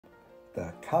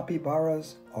The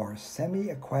capybaras are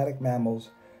semi-aquatic mammals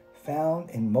found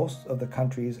in most of the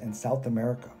countries in South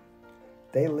America.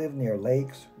 They live near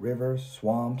lakes, rivers,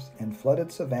 swamps, and flooded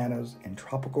savannas and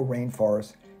tropical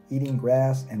rainforests, eating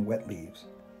grass and wet leaves.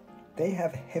 They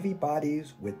have heavy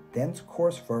bodies with dense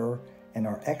coarse fur and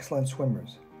are excellent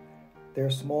swimmers. Their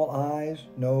small eyes,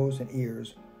 nose, and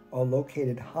ears are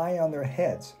located high on their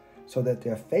heads so that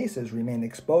their faces remain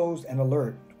exposed and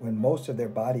alert when most of their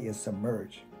body is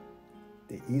submerged.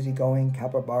 The easygoing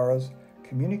capybaras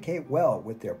communicate well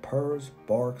with their purrs,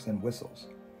 barks, and whistles.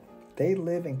 They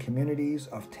live in communities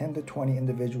of 10 to 20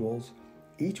 individuals,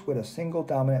 each with a single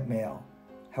dominant male.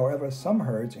 However, some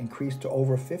herds increase to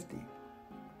over 50.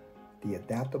 The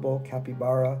adaptable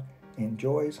capybara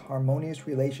enjoys harmonious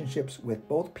relationships with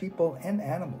both people and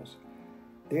animals.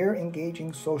 Their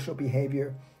engaging social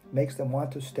behavior makes them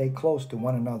want to stay close to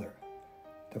one another.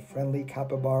 The friendly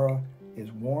capybara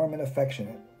is warm and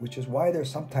affectionate, which is why they're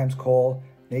sometimes called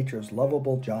nature's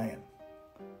lovable giant.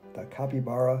 The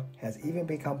capybara has even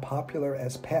become popular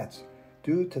as pets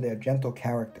due to their gentle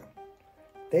character.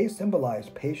 They symbolize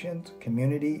patience,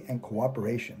 community, and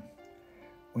cooperation.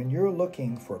 When you're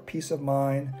looking for peace of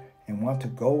mind and want to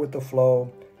go with the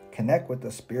flow, connect with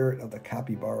the spirit of the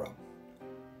capybara.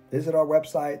 Visit our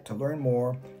website to learn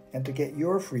more and to get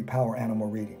your free power animal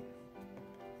reading.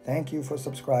 Thank you for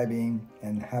subscribing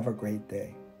and have a great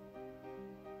day.